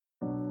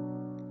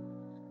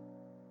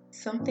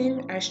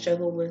Something I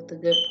struggled with a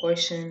good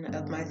portion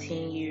of my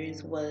teen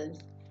years was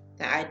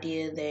the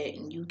idea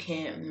that you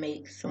can't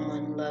make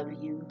someone love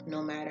you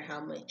no matter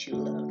how much you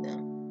love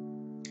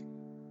them.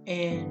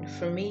 And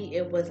for me,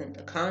 it wasn't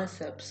the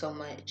concept so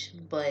much,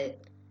 but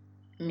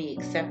me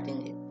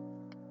accepting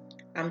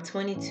it. I'm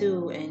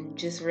 22 and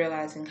just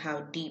realizing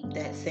how deep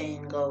that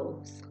saying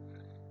goes.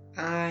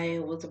 I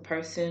was a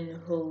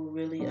person who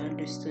really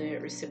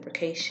understood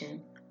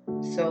reciprocation.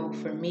 So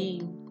for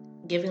me,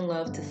 giving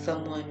love to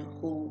someone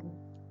who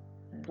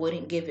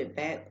wouldn't give it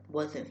back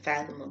wasn't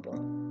fathomable.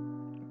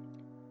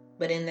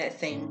 But in that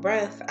same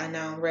breath, I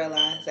now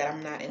realize that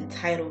I'm not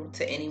entitled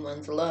to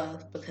anyone's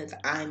love because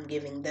I'm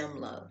giving them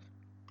love.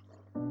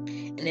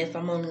 And if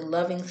I'm only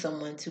loving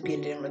someone to get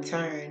it in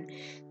return,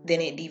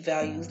 then it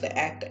devalues the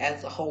act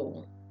as a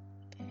whole.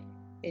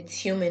 It's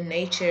human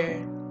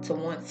nature to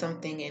want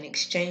something in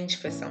exchange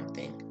for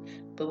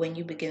something. But when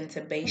you begin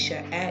to base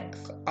your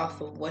acts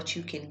off of what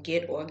you can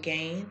get or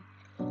gain,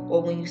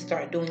 or when you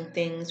start doing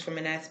things from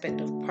an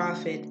aspect of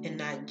profit and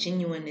not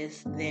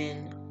genuineness,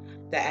 then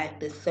the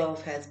act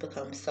itself has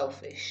become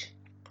selfish.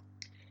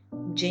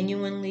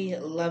 Genuinely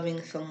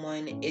loving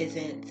someone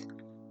isn't,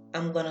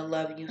 I'm gonna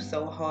love you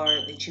so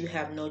hard that you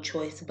have no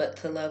choice but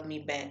to love me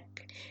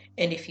back.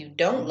 And if you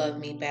don't love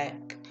me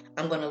back,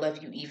 I'm gonna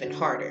love you even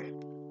harder.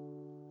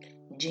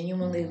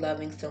 Genuinely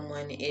loving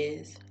someone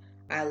is,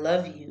 I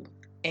love you,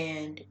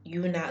 and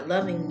you not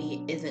loving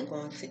me isn't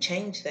going to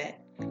change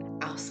that.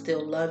 I'll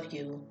still love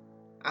you,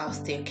 I'll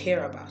still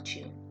care about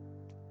you.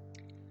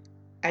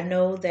 I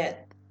know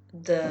that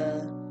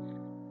the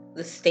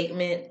the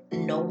statement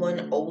no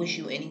one owes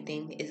you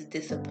anything is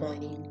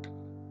disappointing,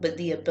 but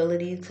the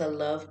ability to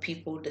love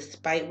people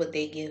despite what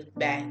they give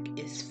back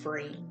is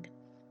freeing.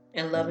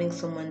 And loving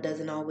someone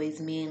doesn't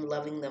always mean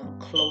loving them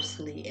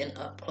closely and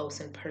up close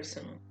and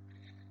personal.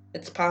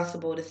 It's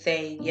possible to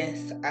say,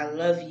 yes, I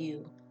love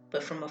you,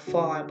 but from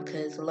afar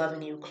because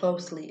loving you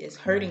closely is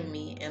hurting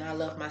me and I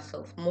love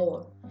myself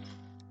more.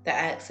 The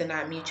acts are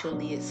not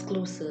mutually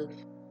exclusive.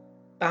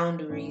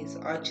 Boundaries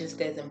are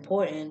just as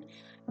important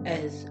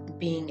as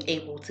being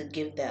able to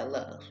give that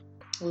love.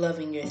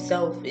 Loving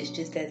yourself is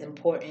just as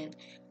important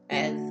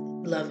as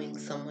loving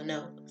someone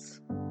else.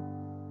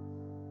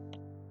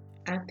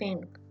 I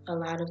think a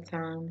lot of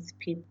times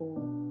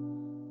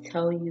people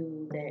tell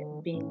you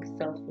that being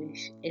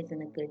selfish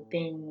isn't a good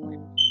thing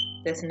when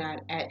that's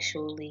not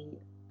actually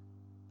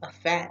a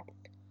fact.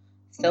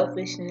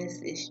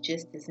 Selfishness is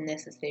just as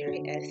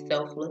necessary as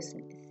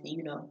selflessness.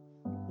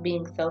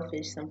 Being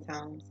selfish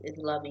sometimes is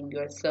loving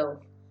yourself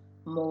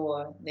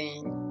more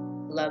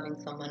than loving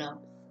someone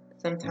else.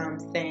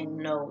 Sometimes saying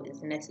no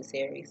is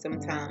necessary.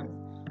 Sometimes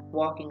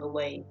walking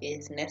away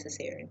is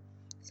necessary.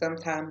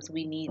 Sometimes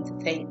we need to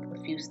take a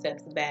few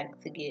steps back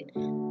to get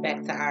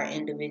back to our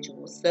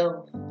individual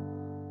self.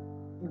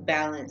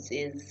 Balance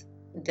is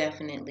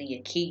definitely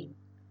a key.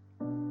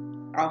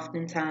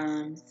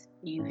 Oftentimes,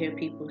 you hear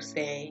people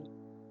say,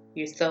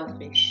 you're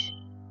selfish.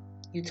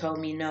 You told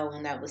me no,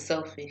 and that was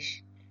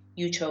selfish.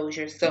 You chose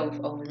yourself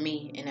over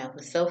me, and that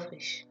was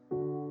selfish.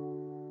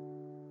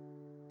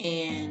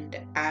 And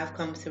I've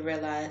come to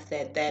realize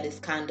that that is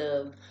kind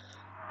of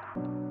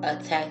a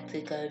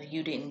tactic of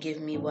you didn't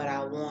give me what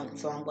I want,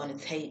 so I'm going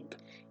to take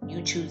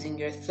you choosing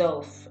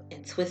yourself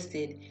and twist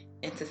it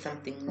into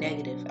something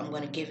negative. I'm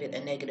going to give it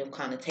a negative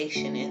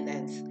connotation, and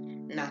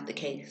that's not the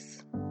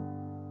case.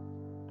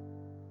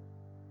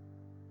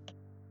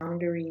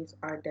 Boundaries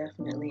are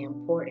definitely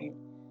important,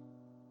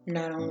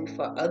 not only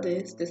for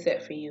others to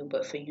set for you,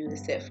 but for you to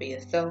set for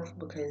yourself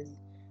because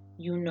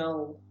you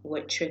know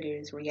what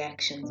triggers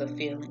reactions or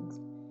feelings.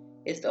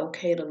 It's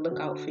okay to look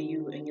out for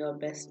you and your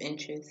best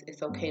interests.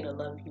 It's okay to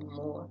love you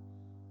more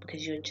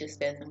because you're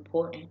just as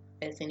important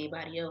as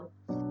anybody else.